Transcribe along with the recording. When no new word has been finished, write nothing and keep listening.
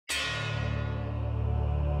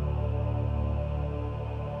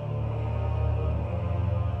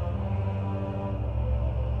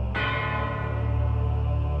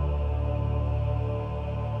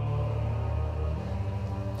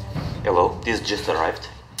Hello, this just arrived.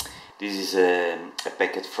 This is a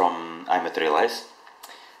packet from iMaterialize,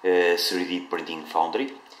 3D printing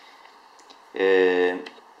foundry.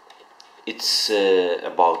 It's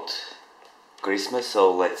about Christmas,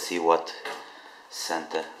 so let's see what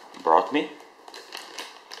Santa brought me.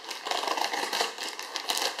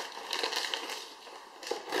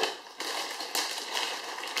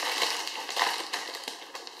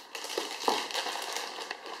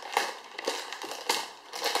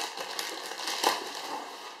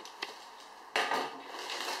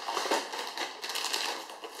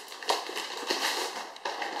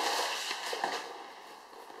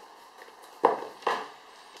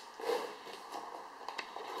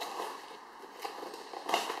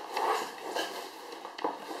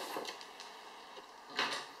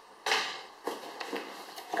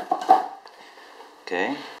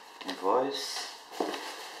 Okay, invoice.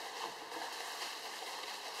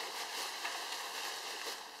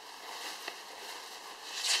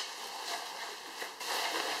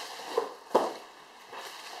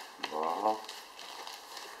 Wow,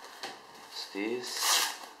 what's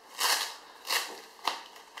this?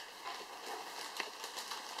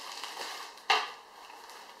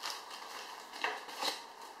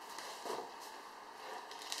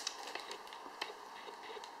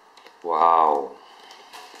 Wow.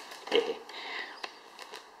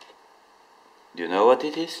 Do you know what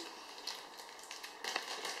it is?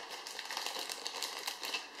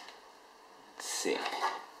 Let's see.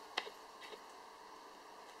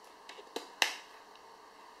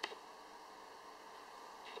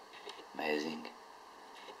 Amazing.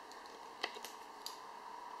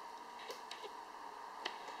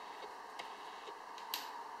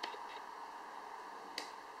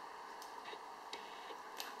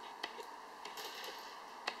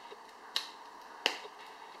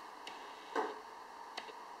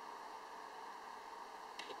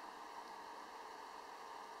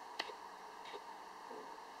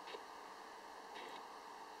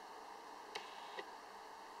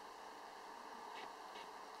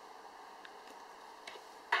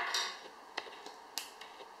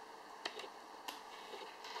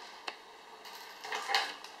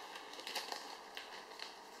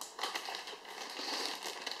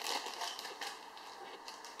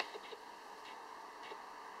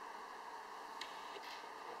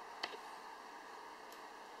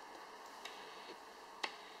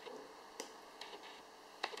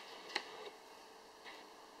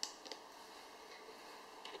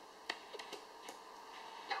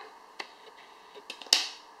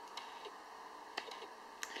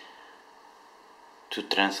 Two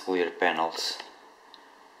transclear panels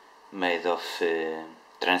made of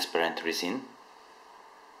transparent resin.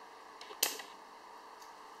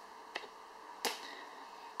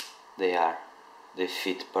 They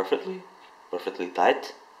fit perfectly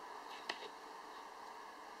tight.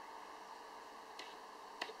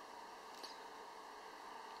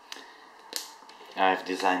 I've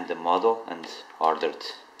designed the model and ordered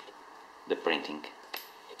the printing.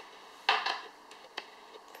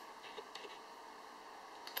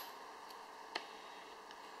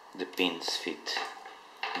 The pins fit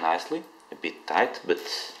nicely, a bit tight, but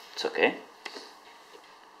it's okay.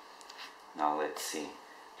 Now let's see.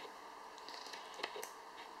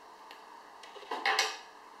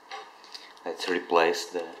 Let's replace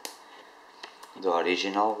the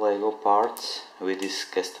original LEGO parts with these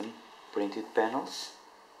custom printed panels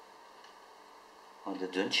on the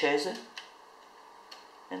Dunechaser.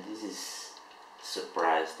 And this is a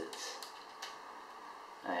surprise that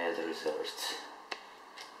I had reserved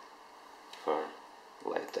for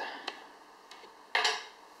later.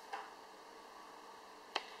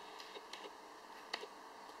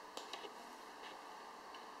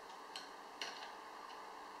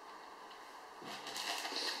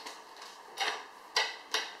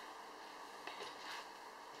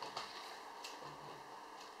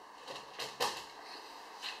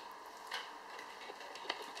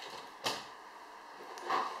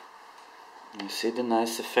 You see the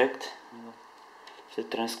nice effect of the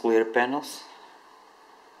transclear panels?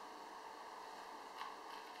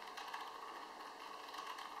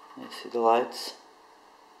 You see the lights?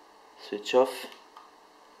 Switch off,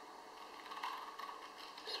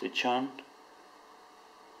 switch on.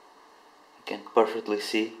 You can perfectly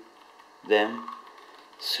see them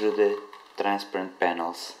through the transparent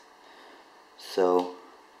panels. So,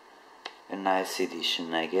 a nice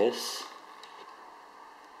addition, I guess.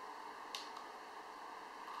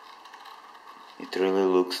 It really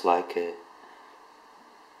looks like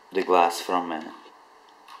the glass from a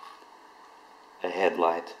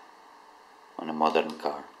headlight on a modern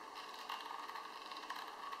car,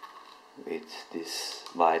 with these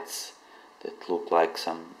lights that look like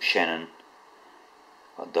some Shannon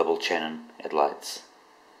or double Shannon headlights,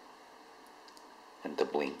 and the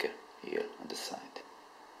blinker here on the side.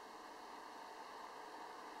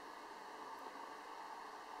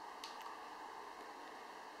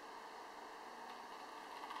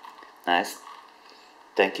 Nice.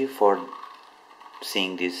 Thank you for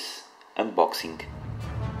seeing this unboxing.